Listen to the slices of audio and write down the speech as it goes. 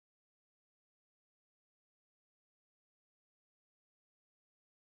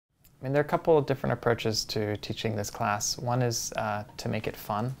I mean, there are a couple of different approaches to teaching this class. One is to make it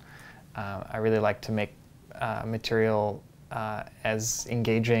fun. I really like to make material as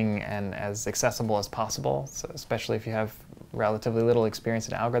engaging and as accessible as possible, so especially if you have relatively little experience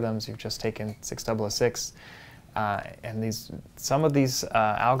in algorithms, you've just taken 6006, and some of these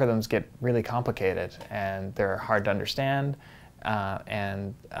algorithms get really complicated and they're hard to understand,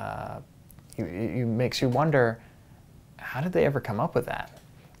 and it makes you wonder, how did they ever come up with that?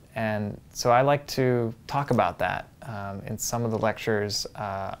 And so I like to talk about that. In some of the lectures,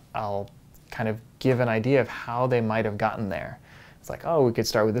 I'll kind of give an idea of how they might have gotten there. It's like, oh, we could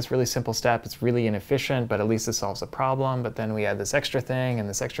start with this really simple step. It's really inefficient, but at least it solves a problem. But then we add this extra thing and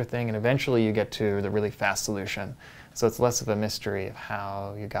this extra thing, and eventually you get to the really fast solution. So it's less of a mystery of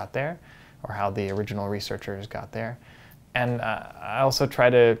how you got there or how the original researchers got there. And I also try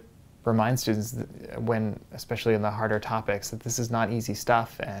to remind students, especially in the harder topics, that this is not easy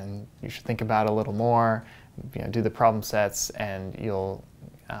stuff and you should think about it a little more, do the problem sets, and you'll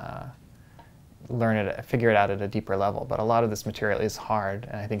figure it out at a deeper level. But a lot of this material is hard,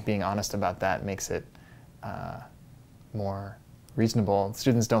 and I think being honest about that makes it more reasonable.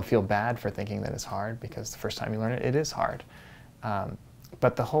 Students don't feel bad for thinking that it's hard, because the first time you learn it, it is hard.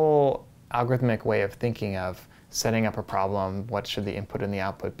 But the whole algorithmic way of thinking of setting up a problem, what should the input and the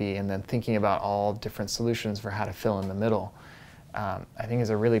output be, and then thinking about all different solutions for how to fill in the middle, I think is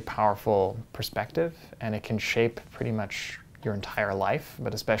a really powerful perspective, and it can shape pretty much your entire life,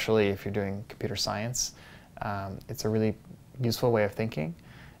 but especially if you're doing computer science. It's a really useful way of thinking.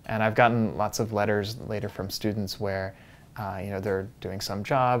 And I've gotten lots of letters later from students where they're doing some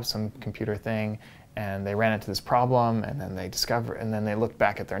job, some computer thing, and they ran into this problem, and then they looked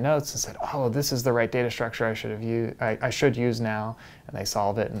back at their notes and said, oh, this is the right data structure I should use now, and they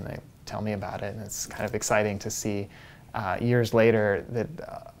solve it and they tell me about it, and it's kind of exciting to see years later that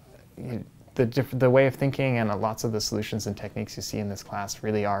the way of thinking and lots of the solutions and techniques you see in this class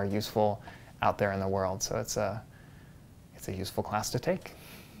really are useful out there in the world. So it's a useful class to take.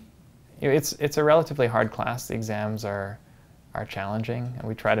 It's a relatively hard class. The exams are challenging, and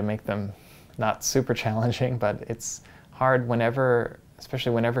we try to make them not super challenging, but it's hard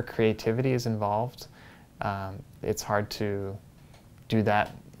especially whenever creativity is involved. It's hard to do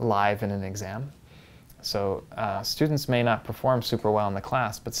that live in an exam. So students may not perform super well in the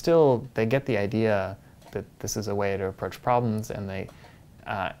class, but still they get the idea that this is a way to approach problems, and they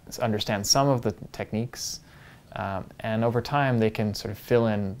understand some of the techniques. And over time they can sort of fill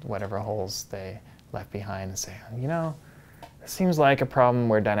in whatever holes they left behind and say, it seems like a problem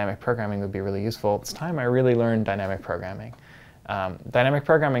where dynamic programming would be really useful. It's time I really learned dynamic programming. Dynamic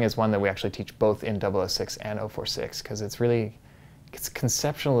programming is one that we actually teach both in 006 and 046, because it's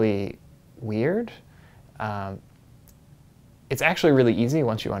conceptually weird. It's actually really easy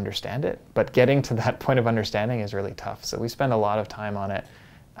once you understand it, but getting to that point of understanding is really tough. So we spend a lot of time on it.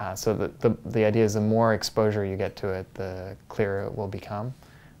 So the idea is the more exposure you get to it, the clearer it will become.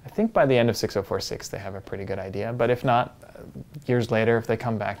 I think by the end of 6046 they have a pretty good idea, but if not, years later, if they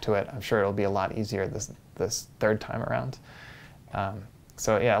come back to it, I'm sure it'll be a lot easier this third time around.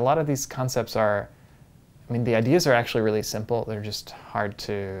 So yeah, a lot of these concepts the ideas are actually really simple. They're just hard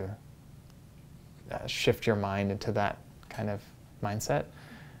to shift your mind into that kind of mindset.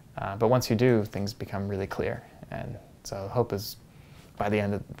 But once you do, things become really clear. And so the hope is by the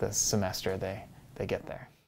end of the semester they get there.